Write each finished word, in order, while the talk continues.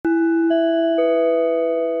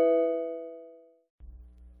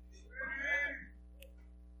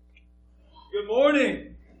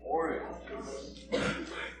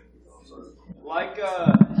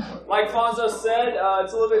like Fonzo said,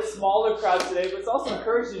 it's a little bit smaller crowd today, but it's also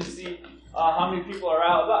encouraging to see how many people are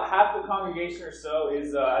out. About half the congregation or so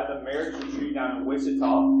is at the marriage retreat down in Wichita.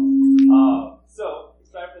 So,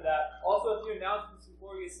 excited for that. Also, a few announcements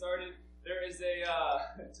before we get started. There is a,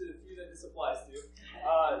 to the few that this applies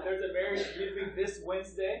to, there's a marriage briefing this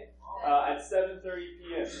Wednesday at 7:30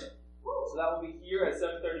 p.m. So that will be here at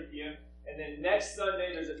 7:30 p.m. And then next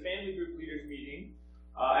Sunday, there's a family group leaders meeting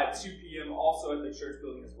at 2 p.m. also at the church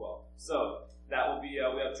building as well. So that will be,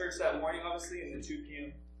 we have church that morning, obviously, and the 2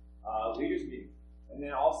 p.m. Leaders meeting. And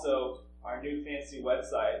then also, our new fancy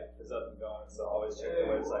website is up and going, so always check the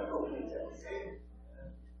website for the details.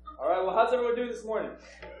 All right, well, how's everyone doing this morning?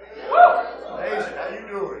 Amazing, how you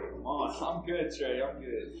doing? I'm good, Trey, I'm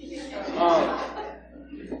good.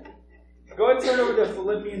 Go ahead and turn over to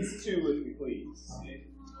Philippians 2 with me, please.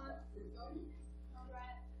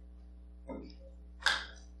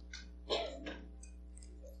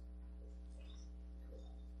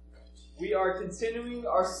 We are continuing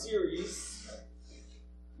our series.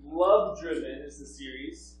 Love Driven is the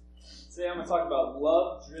series. Today I'm going to talk about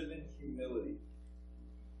love-driven humility.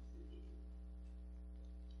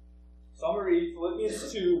 So I'm going to read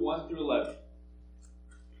Philippians 2, 1 through 11.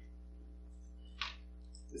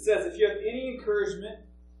 It says, if you have any encouragement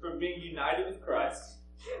from being united with Christ,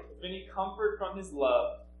 if any comfort from His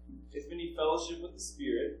love, if any fellowship with the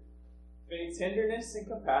Spirit, if any tenderness and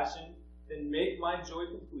compassion, then make my joy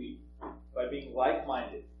complete by being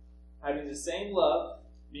like-minded, having the same love,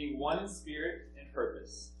 being one in spirit and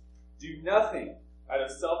purpose. Do nothing out of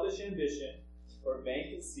selfish ambition or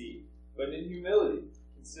vain conceit, but in humility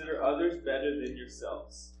consider others better than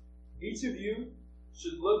yourselves. Each of you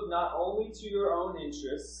should look not only to your own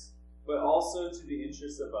interests, but also to the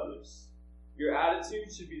interests of others. Your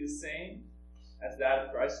attitude should be the same as that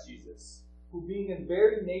of Christ Jesus, who being in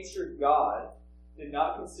very nature God, did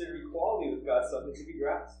not consider equality with God something to be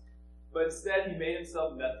grasped, but instead He made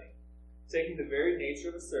Himself nothing, taking the very nature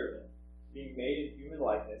of a servant, being made in human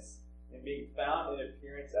likeness, and being found in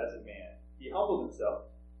appearance as a man. He humbled Himself,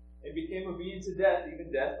 and became obedient to death,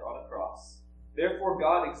 even death on a cross. Therefore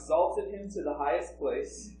God exalted Him to the highest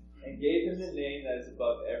place, and gave Him the name that is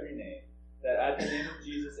above every name, that at the name of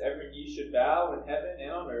Jesus every knee should bow in heaven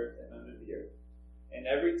and on earth and under the earth, and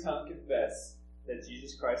every tongue confess that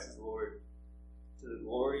Jesus Christ is Lord, to the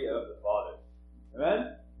glory of the Father.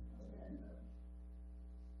 Amen?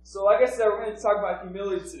 So like I said, we're going to talk about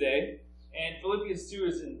humility today. And Philippians 2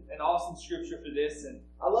 is an awesome scripture for this. And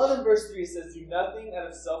I love in verse 3, it says, do nothing out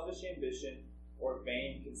of selfish ambition or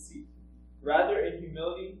vain conceit. Rather, in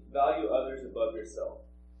humility, value others above yourself.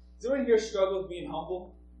 Does anyone here struggle with being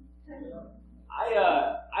humble?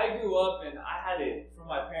 I grew up and I had it from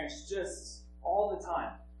my parents just all the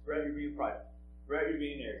time. Brett, you're being prideful. Brett, you're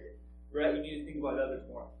being arrogant. Brett, you need to think about others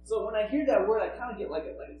more. So when I hear that word, I kind of get like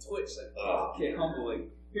a twitch, like, oh, okay, humble. Like,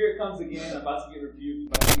 here it comes again. I'm about to get rebuked. I'm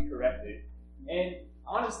about to be corrected. And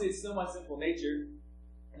honestly, it's still my sinful nature,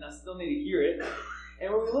 and I still need to hear it.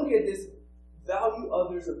 And when we look at this, value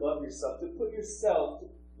others above yourself, to put yourself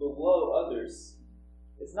below others,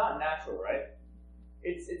 it's not natural, right?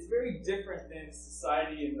 It's very different than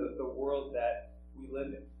society and the world that we live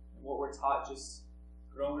in, and what we're taught just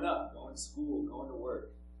growing up, going to school, going to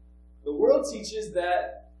work. The world teaches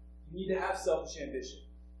that you need to have selfish ambition.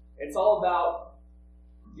 It's all about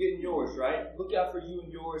getting yours, right? Look out for you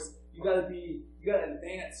and yours. You gotta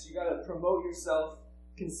advance, you gotta promote yourself.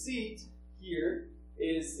 Conceit here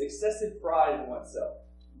is excessive pride in oneself.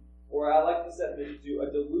 Or I like this definition too,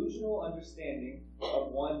 a delusional understanding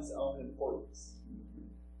of one's own importance.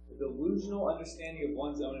 A delusional understanding of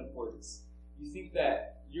one's own importance. You think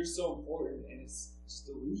that you're so important and it's just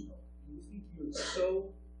delusional. You think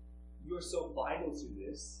you are so vital to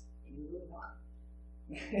this, and you're really not.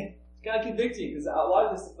 It's kind of convicting because a lot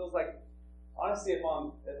of this feels like, honestly, if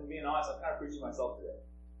I'm being honest, I'm kind of preaching myself today.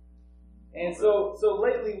 And so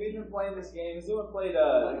lately we've been playing this game. Has anyone played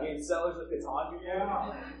the game Settlers of Catan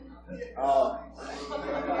before?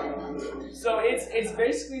 So it's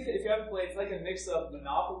basically, if you haven't played, it's like a mix of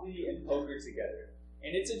Monopoly and poker together.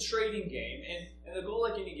 And it's a trading game. And the goal,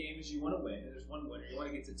 like any game, is you want to win. And there's one winner. You want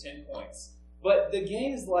to get to 10 points. But the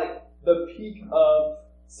game is like the peak of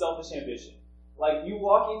selfish ambition. Like, you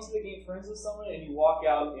walk into the game friends with someone, and you walk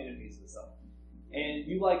out enemies with someone. And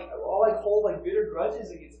you all hold bitter grudges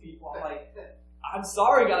against people. I'm like, I'm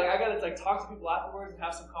sorry, guys. I gotta talk to people afterwards and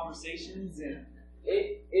have some conversations, and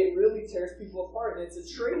it really tears people apart. And it's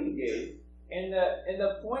a trading game. And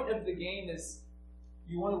the point of the game is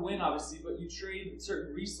you want to win, obviously, but you trade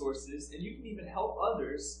certain resources, and you can even help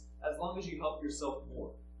others as long as you help yourself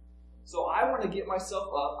more. So I want to get myself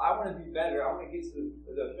up. I want to be better. I want to get to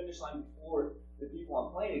the finish line before the people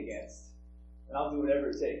I'm playing against. And I'll do whatever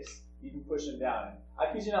it takes, even push them down. And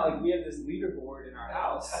I kid you not, like we have this leaderboard in our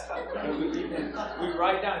house. And we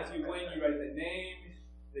write down, if you win, you write the name,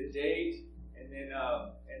 the date, and then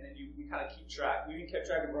we kind of keep track. We even kept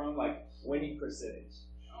track of our own like winning percentage.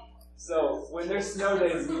 So when there's snow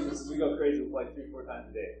days, we go crazy. We play 3-4 times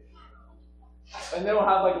a day. And then we'll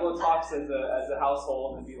have like little talks as a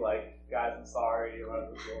household and be like, guys, I'm sorry,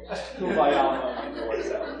 or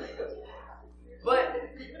But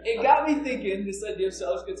it got me thinking, this idea of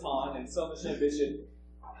Settlers of Catan and selfish ambition.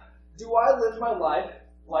 Do I live my life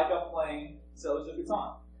like I'm playing Settlers of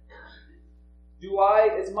Catan?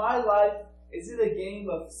 Is it a game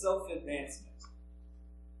of self-advancement?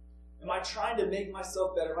 Am I trying to make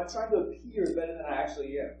myself better? Am I trying to appear better than I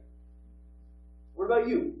actually am? What about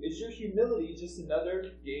you? Is your humility just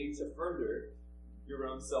another gate to further your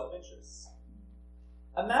own self-interest?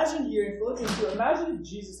 Imagine here in Philippians 2, imagine if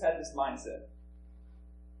Jesus had this mindset.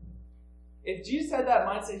 If Jesus had that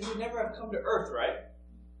mindset, he would never have come to earth, right?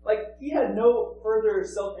 Like, he had no further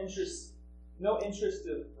self-interest, no interest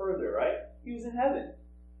to further, right? He was in heaven.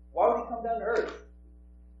 Why would he come down to earth?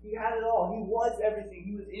 He had it all. He was everything.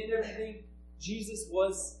 He was in everything. Jesus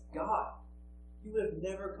was God. He would have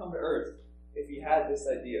never come to earth if he had this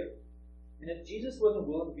idea. And if Jesus wasn't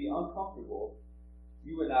willing to be uncomfortable,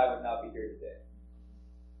 you and I would not be here today.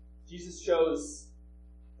 Jesus chose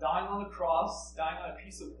dying on the cross, dying on a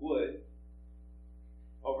piece of wood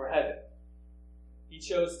over heaven. He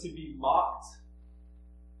chose to be mocked.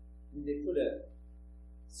 And they put a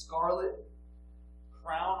scarlet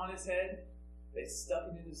crown on his head. They stuck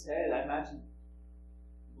it in his head. I imagine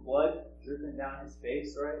blood dripping down his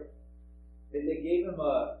face, right? Then they gave him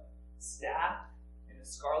a staff and a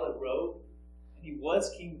scarlet robe. And he was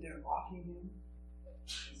king, but they're mocking him.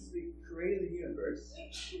 This is the creator of the universe.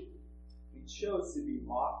 He chose to be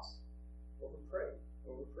mocked over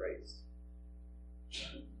praise.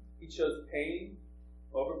 He chose pain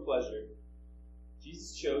over pleasure.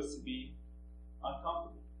 Jesus chose to be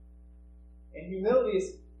uncomfortable. And humility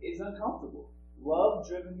is uncomfortable.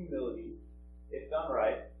 Love-driven humility, if done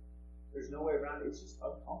right, there's no way around it. It's just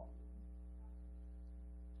uncomfortable.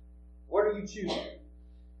 What are you choosing?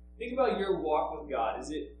 Think about your walk with God. Is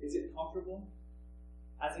it comfortable?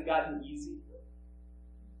 Has it gotten easy?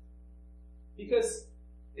 Because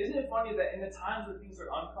isn't it funny that in the times where things are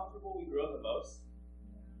uncomfortable, we grow the most?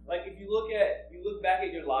 Like if you look back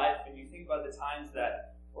at your life and you think about the times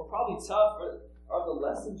that were probably tough, are the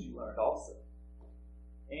lessons you learned also.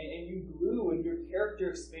 And you grew and your character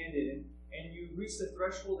expanded and you reached the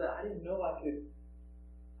threshold that I didn't know I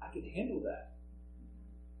could handle that.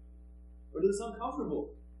 But it was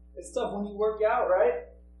uncomfortable. It's tough when you work out, right?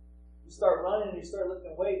 You start running and you start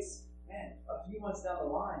lifting weights. Man, a few months down the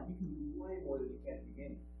line, you can do way more than you can at the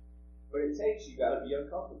beginning. But it takes, you got to be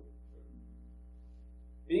uncomfortable.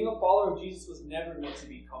 Being a follower of Jesus was never meant to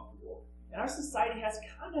be comfortable. And our society has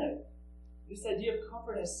kind of, this idea of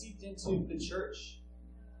comfort has seeped into the church,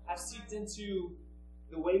 has seeped into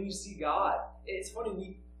the way we see God. It's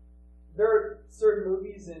funny, there are certain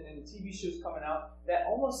movies and TV shows coming out that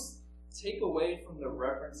almost take away from the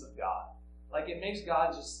reverence of God. Like it makes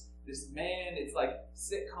God just this man. It's like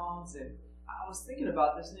sitcoms, and I was thinking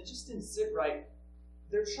about this and it just didn't sit right.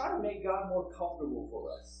 They're trying to make God more comfortable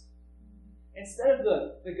for us. Instead of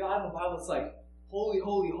the God in the Bible, it's like holy,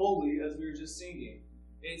 holy, holy, as we were just singing.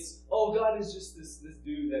 It's, oh, God is just this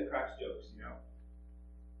dude that cracks jokes, you know?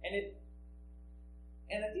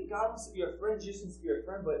 And I think God wants to be our friend, Jesus wants to be our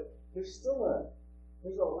friend, but there's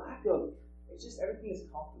a lack of, it's just everything is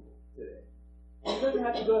comfortable today. You don't even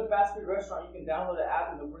have to go to a fast food restaurant. You can download an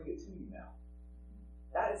app and they'll bring it to you now.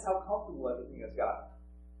 That is how comfortable everything has gotten.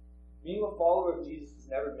 Being a follower of Jesus is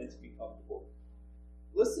never meant to be comfortable.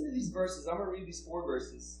 Listen to these verses. I'm going to read these 4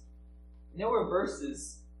 verses. And they were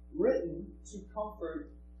verses written to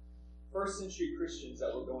comfort first century Christians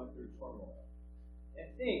that were going through turmoil. And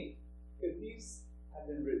think, if these had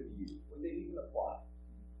been written to you, would they even apply?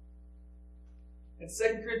 In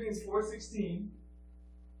 2 Corinthians 4:16,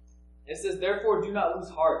 it says, "Therefore do not lose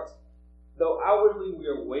heart. Though outwardly we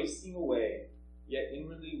are wasting away, yet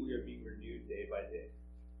inwardly we are being renewed day by day."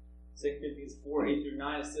 2 Corinthians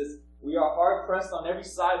 4:8-9, it says, "We are hard pressed on every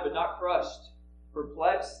side, but not crushed,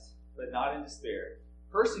 perplexed, but not in despair,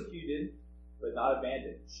 persecuted, but not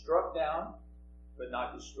abandoned, struck down, but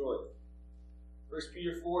not destroyed." 1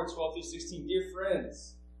 Peter 4:12-16, "Dear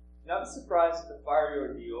friends, do not be surprised at the fiery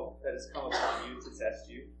ordeal that has come upon you to test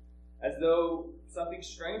you, as though something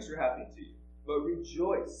strange were happening to you, but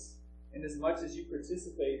rejoice inasmuch as you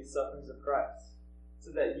participate in the sufferings of Christ,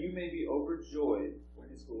 so that you may be overjoyed when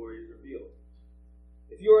his glory is revealed.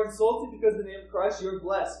 If you are insulted because of the name of Christ, you are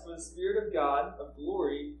blessed, for the Spirit of God, of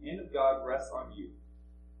glory, and of God rests on you.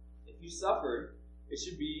 If you suffer, it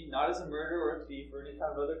should be not as a murderer or a thief or any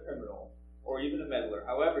kind of other criminal, or even a meddler.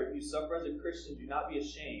 However, if you suffer as a Christian, do not be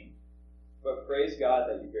ashamed, but praise God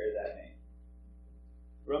that you bear that name.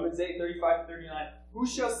 Romans 8:35-39. Who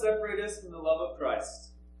shall separate us from the love of Christ?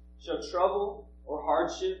 Shall trouble, or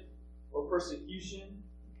hardship, or persecution,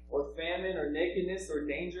 or famine, or nakedness, or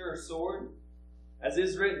danger, or sword? As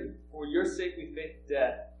is written, for your sake we face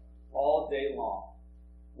death all day long.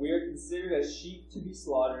 We are considered as sheep to be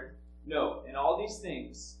slaughtered. No, in all these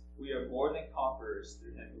things we are more than conquerors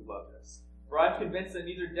through him who loved us. For I am convinced that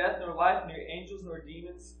neither death nor life, neither angels nor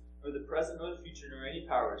demons, nor the present nor the future, nor any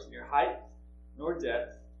powers, neither height nor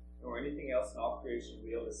depth, nor anything else in all creation will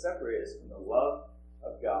be able to separate us from the love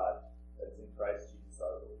of God that is in Christ Jesus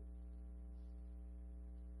our Lord.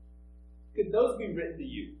 Could those be written to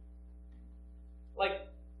you? Like,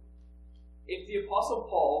 if the Apostle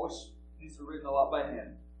Paul, which these were written a lot by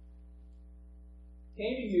him,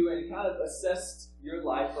 came to you and kind of assessed your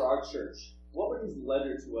life or our church, what would his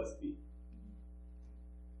letter to us be?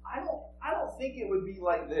 I don't think it would be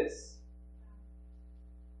like this.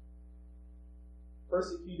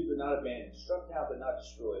 Persecuted but not abandoned, struck down but not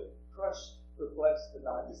destroyed, crushed, perplexed but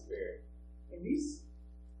not despaired. And these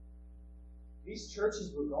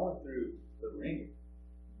churches were going through the ringer.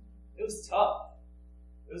 It was tough.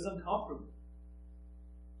 It was uncomfortable.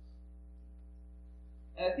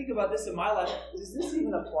 And I think about this in my life. Does this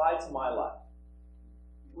even apply to my life?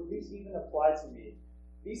 Would these even apply to me?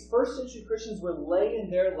 These first century Christians were laying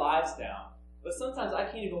their lives down. But sometimes I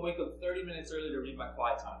can't even wake up 30 minutes early to read my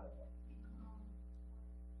quiet time.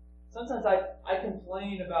 Sometimes I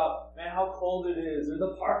complain about, man, how cold it is, or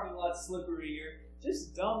the parking lot's slippery, or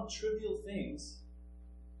just dumb, trivial things.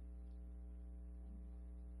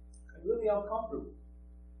 I'm really uncomfortable.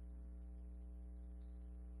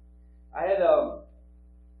 I had a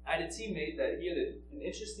teammate that he had an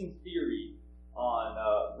interesting theory on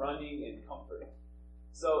running and comfort.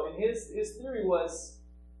 So, and his theory was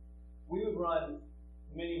we would run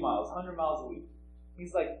many miles, 100 miles a week.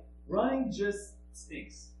 He's like, running just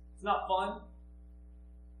stinks. It's not fun.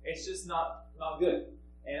 It's just not good.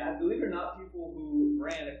 And I believe it or not, people who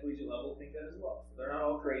ran at collegiate level think that as well. So they're not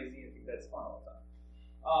all crazy and think that's fun all the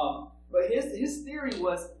time. But his theory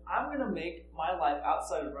was, I'm going to make my life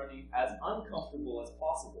outside of running as uncomfortable as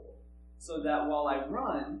possible, so that while I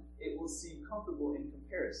run, it will seem comfortable in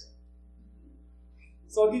comparison.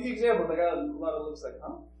 So I'll give you examples. I got a lot of looks like,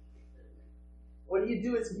 huh? What he would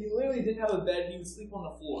do is, if he literally didn't have a bed, he would sleep on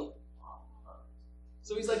the floor.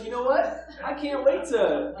 So he's like, you know what? I can't wait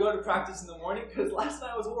to go to practice in the morning because last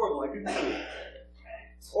night was horrible. I couldn't sleep.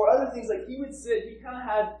 Or other things like he would sit. He kind of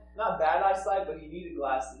had not bad eyesight, but he needed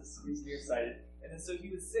glasses. He was nearsighted, and then so he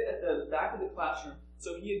would sit at the back of the classroom.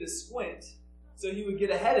 So he had to squint. So he would get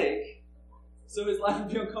a headache. So his life would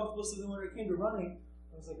be uncomfortable. So then when it came to running,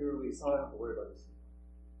 I was like, a relief. So I don't have to worry about this.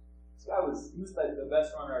 This guy was like the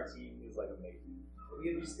best runner on our team. He was like amazing. But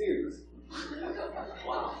he had these theories.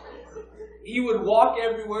 Wow. He would walk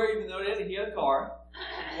everywhere, even though he had a car.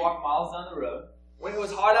 He'd walk miles down the road. When it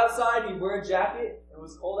was hot outside, he'd wear a jacket. When it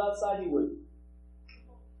was cold outside, he wouldn't.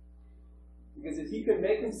 Because if he could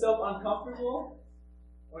make himself uncomfortable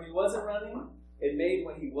when he wasn't running, it made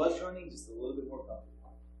when he was running just a little bit more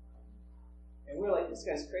comfortable. And we were like, this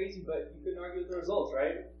guy's crazy, but you couldn't argue with the results,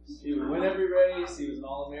 right? He would win every race. He was an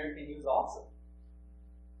All-American. He was awesome.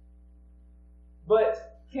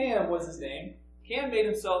 But Cam was his name. Cam made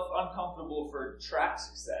himself uncomfortable for track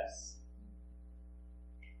success.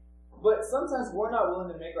 But sometimes we're not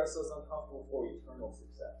willing to make ourselves uncomfortable for eternal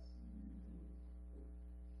success.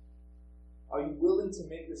 Are you willing to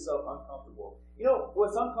make yourself uncomfortable? You know,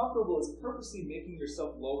 what's uncomfortable is purposely making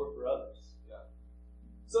yourself lower for others. Yeah.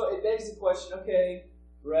 So it begs the question, okay,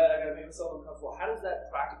 Brett, I gotta make myself uncomfortable. How does that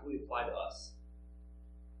practically apply to us?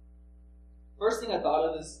 First thing I thought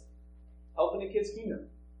of is helping the kids' kingdom.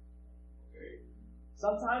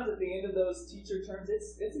 Sometimes at the end of those teacher terms,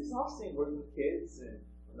 it's exhausting working with kids, and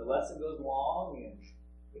when the lesson goes long, and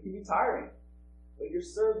it can be tiring. But you're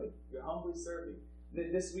serving. You're humbly serving.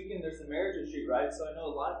 This weekend there's a marriage retreat, right? So I know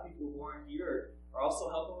a lot of people who aren't here are also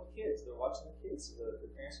helping with kids. They're watching the kids so the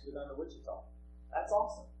parents can go down to Wichita. That's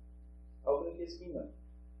awesome. Helping the kids' kingdom.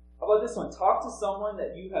 How about this one? Talk to someone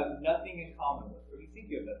that you have nothing in common with, or you think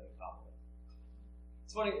you have nothing in common with.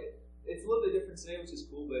 It's funny. It's a little bit different today, which is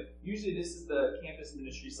cool, but usually this is the campus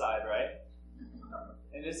ministry side, right?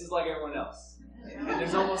 And this is like everyone else. And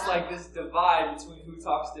there's almost like this divide between who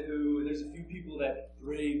talks to who, and there's a few people that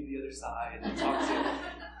brave the other side and talk to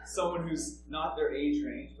someone who's not their age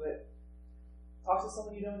range, but talk to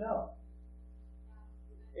someone you don't know.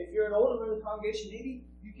 If you're an older member of the congregation, maybe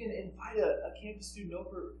you can invite a campus student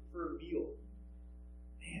over for a meal.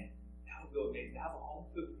 Man, that would go amazing. Have a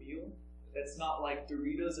home-cooked meal that's not like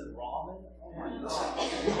Doritos and ramen. Oh my God.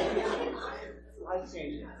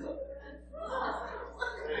 Life-changing.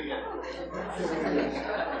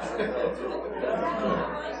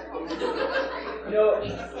 You know,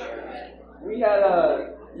 we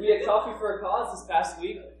had coffee for a cause this past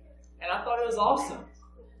week, and I thought it was awesome.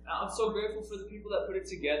 I'm so grateful for the people that put it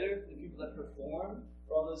together, the people that performed,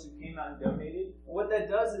 for all those who came out and donated. And what that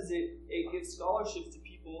does is it gives scholarships to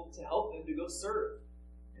people to help them to go serve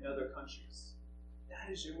in other countries. That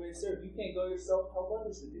is your way to serve. You can't go yourself, help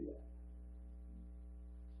others to do that.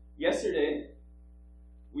 Yesterday,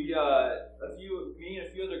 me and a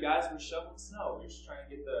few other guys were shoveling snow. We were just trying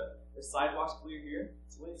to get the sidewalks clear here.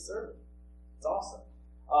 It's a way of serving. It's awesome.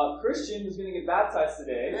 Christian was going to get baptized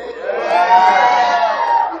today.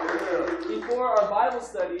 Before our Bible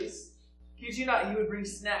studies, kid you not, he would bring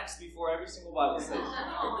snacks before every single Bible study.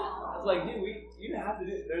 I was like, dude, you have to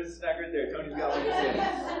do it. There's a snack right there. Tony's got one.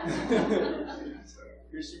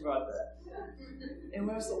 Christian brought that. And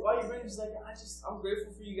when I was like, why are you bringing it? He's like, I'm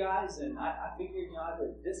grateful for you guys, and I figured, I have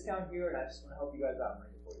a discount here, and I just want to help you guys out and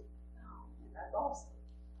bring it for you. That's awesome.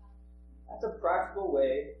 That's a practical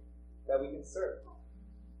way that we can serve.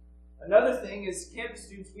 Another thing is campus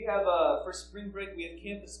students, we have, for spring break, we have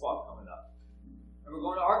campus swap coming up. And we're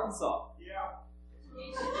going to Arkansas. Yeah.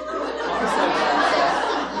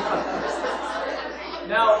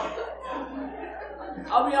 Now,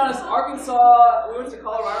 I'll be honest, Arkansas, we went to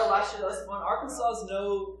Colorado last year, that was fun. Arkansas is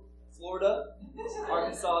no Florida.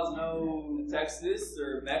 Arkansas is no Texas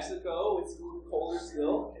or Mexico. It's colder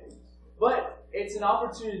still. But it's an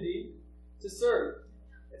opportunity to serve.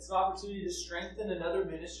 It's an opportunity to strengthen another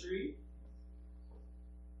ministry.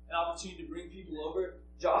 An opportunity to bring people over.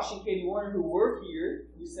 Josh and Katie Warner, who were here,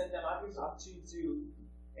 we sent them out here, an opportunity to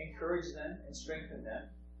encourage them and strengthen them.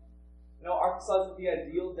 Arkansas isn't the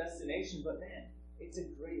ideal destination, but man, it's a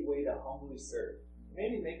great way to humbly serve.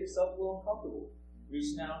 Maybe make yourself a little uncomfortable.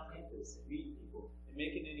 Reaching out on campus and meeting people and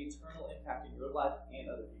making an eternal impact in your life and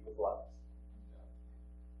other people's lives.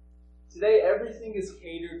 Today, everything is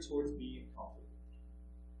catered towards being comfortable.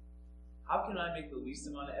 How can I make the least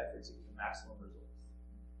amount of effort to get the maximum results?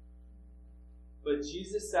 But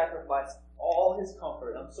Jesus sacrificed all his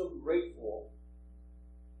comfort. I'm so grateful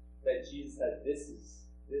that Jesus had this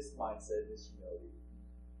mindset, this humility.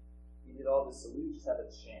 He did all this so we just have a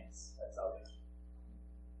chance at salvation.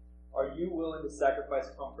 Are you willing to sacrifice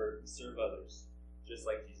comfort and serve others, just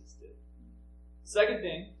like Jesus did? The second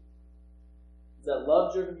thing is that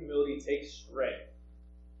love-driven humility takes strength.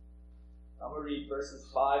 I'm going to read verses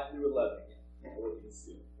 5 through 11 again.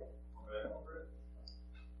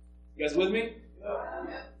 You guys with me? Yeah.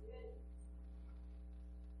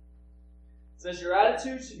 It says, your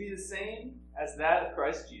attitude should be the same as that of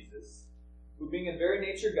Christ Jesus, who being in very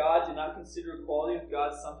nature God did not consider equality with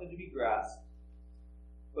God something to be grasped,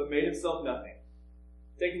 but made himself nothing,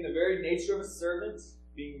 taking the very nature of a servant,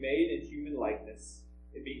 being made in human likeness,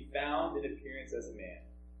 and being found in appearance as a man.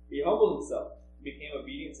 He humbled himself, and became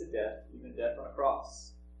obedient to death, even death on a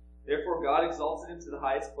cross. Therefore God exalted him to the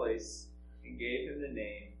highest place, and gave him the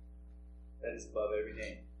name that is above every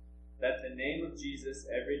name, that in the name of Jesus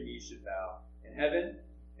every knee should bow, in heaven,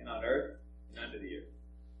 and on earth, and under the earth,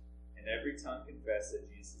 and every tongue confess that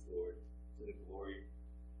Jesus is Lord, to the glory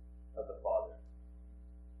of the Father.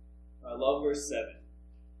 I love verse 7.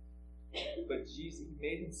 But Jesus, he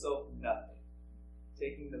made himself nothing,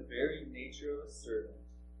 taking the very nature of a servant,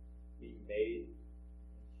 being made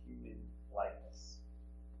in human likeness.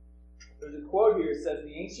 There's a quote here that says,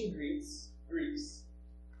 the ancient Greeks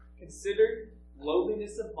considered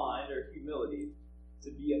lowliness of mind or humility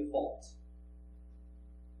to be a fault,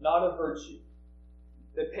 not a virtue.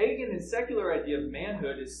 The pagan and secular idea of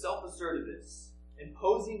manhood is self-assertiveness,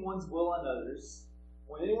 imposing one's will on others.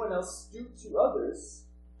 When anyone else stooped to others,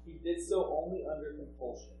 he did so only under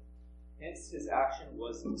compulsion. Hence, his action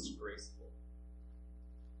was disgraceful.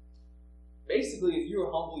 Basically, if you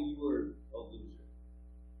were humble, you were a loser.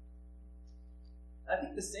 I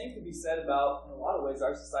think the same can be said about, in a lot of ways,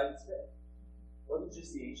 our society today. It wasn't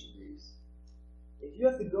just the ancient Greeks. If you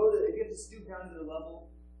have to stoop down to their level,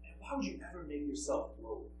 and why would you ever make yourself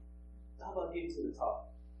low? How about getting to the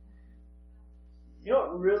top? You know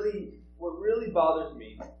what really bothers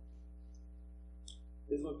me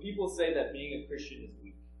is when people say that being a Christian is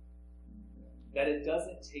weak. That it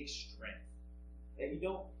doesn't take strength. And you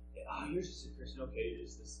don't, you're just a Christian, okay, you're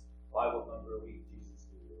just this Bible number a week, Jesus.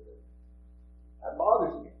 That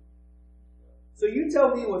bothers me. So you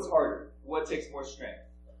tell me what's harder, what takes more strength.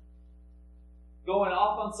 Going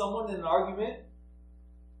off on someone in an argument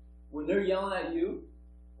when they're yelling at you,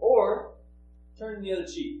 or turning the other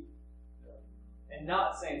cheek and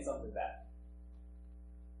not saying something back.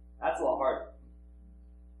 That's a lot harder.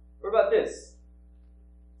 What about this?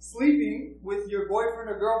 Sleeping with your boyfriend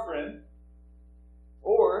or girlfriend,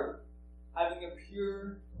 or having a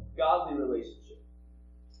pure, godly relationship.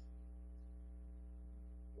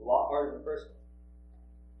 A lot harder than the first one.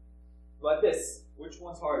 What about this? Which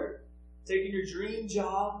one's harder? Taking your dream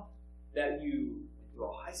job that you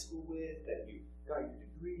went to high school with, that you got your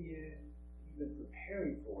degree in, you've been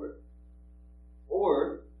preparing for it,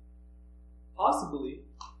 or possibly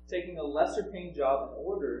taking a lesser paying job in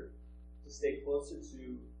order to stay closer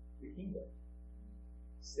to the kingdom,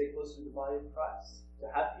 stay closer to the body of Christ, to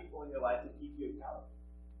have people in your life to keep you accountable,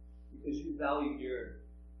 because you value your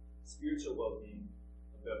spiritual well-being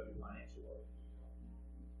above your financial well-being.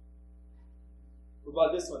 What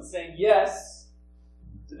about this one? Saying yes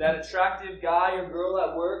to that attractive guy or girl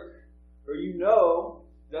at work, or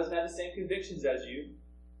doesn't have the same convictions as you,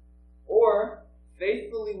 or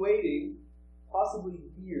faithfully waiting, possibly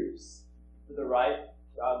years, for the right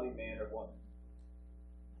godly man or woman.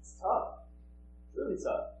 It's tough. It's really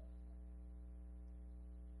tough.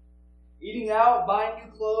 Eating out, buying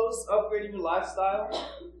new clothes, upgrading your lifestyle,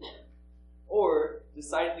 or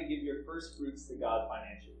deciding to give your first fruits to God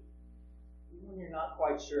financially, even when you're not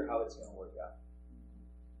quite sure how it's going to work out.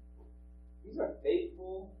 These are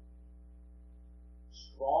faithful,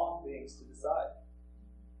 strong things to decide.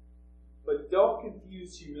 But don't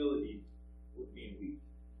confuse humility with being weak.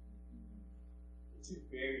 They're two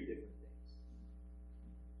very different things.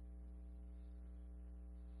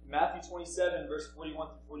 In Matthew 27, verse 41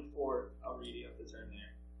 through 44, I'll read it. You have to turn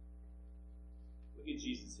there. Look at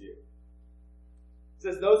Jesus here. It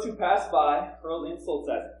says, "Those who pass by hurl insults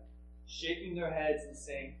at him, shaking their heads and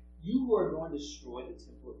saying, 'You who are going to destroy the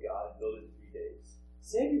temple of God and build it in 3 days,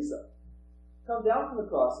 save yourself. Come down from the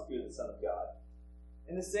cross if you're the Son of God.'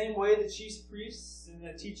 In the same way, the chief priests and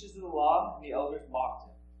the teachers of the law and the elders mocked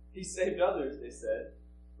him. 'He saved others,' they said,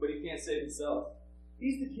 'but he can't save himself.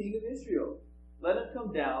 He's the King of Israel. Let him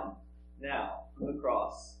come down now from the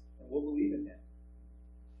cross, and we'll believe in him.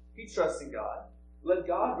 If he trusts in God, let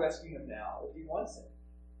God rescue him now if he wants him.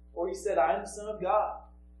 For he said, I am the Son of God.'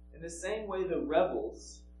 In the same way, the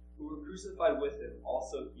rebels who were crucified with him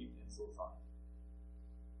also heaped insults on him."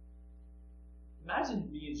 Imagine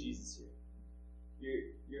being Jesus here.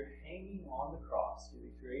 You're hanging on the cross. You're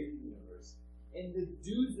the creator of the universe. And the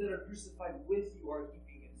dudes that are crucified with you are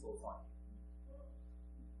heaping insults on you.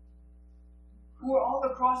 Who are on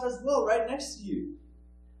the cross as well, right next to you.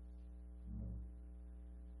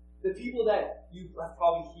 The people that you have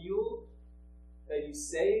probably healed, that you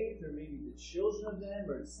saved, or maybe the children of them,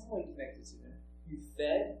 or in some way connected to them, you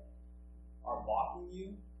fed, are mocking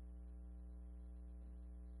you,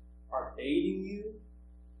 are baiting you.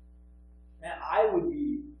 Man, I would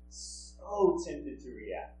be so tempted to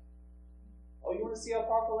react. Oh, you want to see how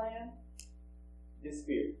powerful I am?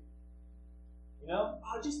 Disappear. You know?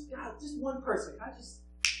 Oh, just one person. Can I just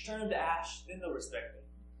turn them to ash? Then they'll respect me.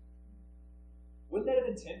 Wouldn't that have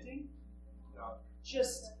been tempting? No.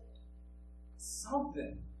 Just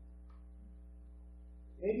something.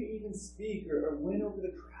 Maybe even speak or win over the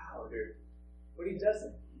crowd. But he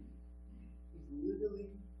doesn't. He's literally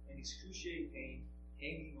in excruciating pain,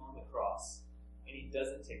 hanging on the cross, and he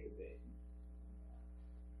doesn't take the bait.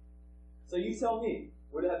 So you tell me,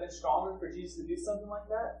 would it have been stronger for Jesus to do something like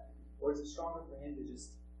that? Or is it stronger for him to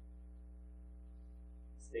just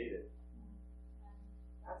stay there?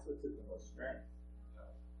 That's what took the most strength.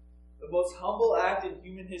 The most humble act in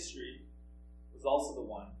human history was also the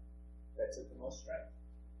one that took the most strength.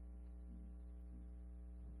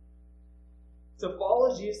 To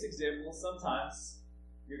follow Jesus' example, sometimes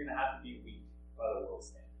you're going to have to be weak by the world's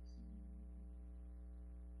standards.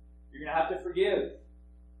 You're going to have to forgive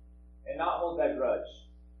and not hold that grudge,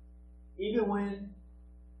 even when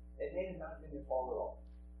it may have not been your fault at all.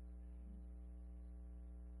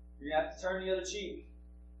 You're going to have to turn the other cheek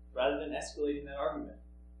rather than escalating that argument.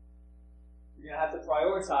 You're going to have to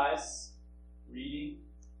prioritize reading,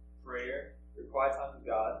 prayer, your quiet time with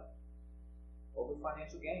God over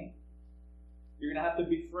financial gain. You're going to have to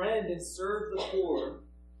befriend and serve the poor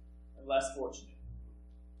and less fortunate.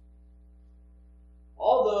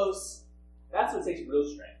 All those, that's what takes real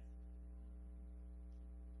strength.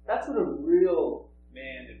 That's what a real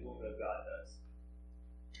man and woman of God does.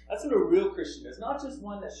 That's what a real Christian does. Not just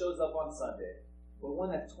one that shows up on Sunday but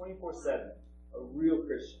one that's 24/7, a real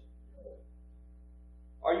Christian?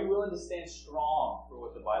 Are you willing to stand strong for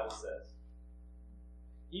what the Bible says?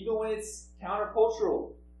 Even when it's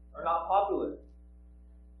countercultural or not popular.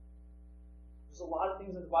 There's a lot of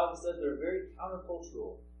things that the Bible says that are very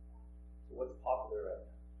countercultural to what's popular right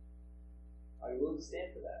now. Are you willing to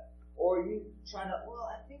stand for that? Or are you trying to, well,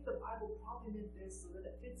 I think the Bible probably meant this so that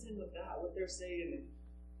it fits in with that, what they're saying. And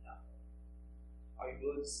no. Are you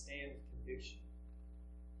willing to stand with conviction?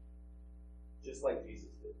 Just like Jesus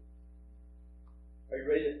did. Are you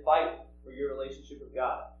ready to fight for your relationship with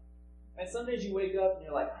God? And some days you wake up and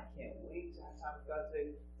you're like, I can't wait to have time with God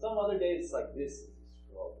today. Some other days it's like, this is a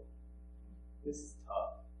struggle. This is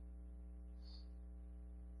tough.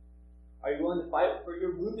 Are you willing to fight for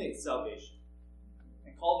your roommate's salvation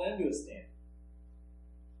and call them to a stand?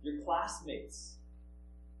 Your classmates,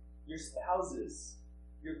 your spouses,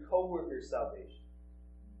 your co-workers' salvation.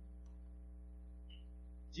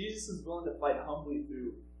 Jesus is willing to fight humbly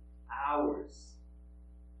through hours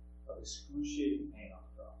of excruciating pain on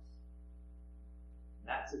the cross. And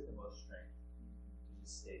that took the most strength to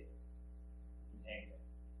just stay there and hang there.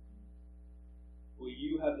 Will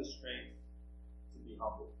you have the strength to be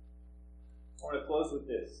humble? I want to close with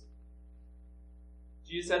this.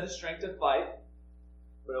 Jesus had the strength to fight,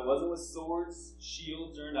 but it wasn't with swords,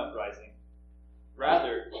 shields, or an uprising.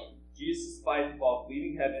 Rather, Jesus' fight involved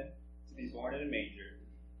leaving heaven to be born in a manger,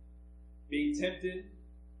 being tempted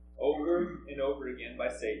over and over again by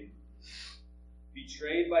Satan,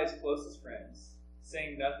 betrayed by his closest friends,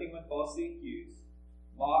 saying nothing when falsely accused,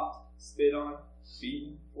 mocked, spit on,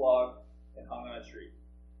 beaten, flogged, and hung on a tree.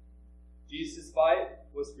 Jesus' fight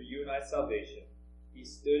was for you and I's salvation. He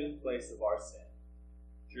stood in place of our sin,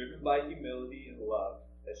 driven by humility and love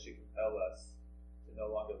that should compel us to no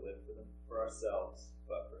longer live for ourselves,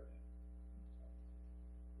 but for Him.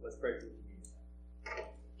 Let's pray for the communion.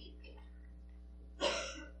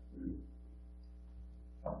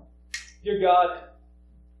 Dear God,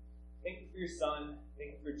 thank you for your Son.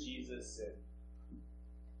 Thank you for Jesus and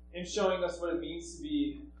Him showing us what it means to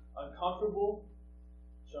be uncomfortable,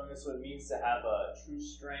 showing us what it means to have a true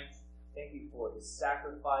strength. Thank you for His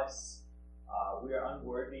sacrifice. We are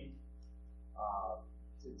unworthy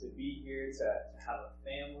to be here, to have a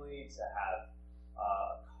family, to have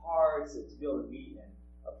a car, to be able to meet in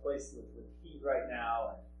a place with heat right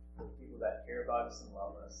now and with people that care about us and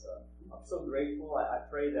love us. I'm so grateful. I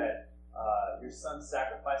pray that your Son's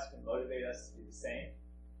sacrifice can motivate us to do the same,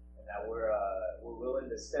 and that we're willing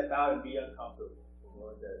to step out and be uncomfortable. We're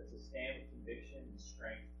willing to stand with conviction and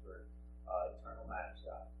strength for eternal matters,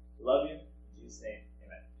 God. We love you. In Jesus' name,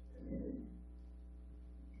 amen.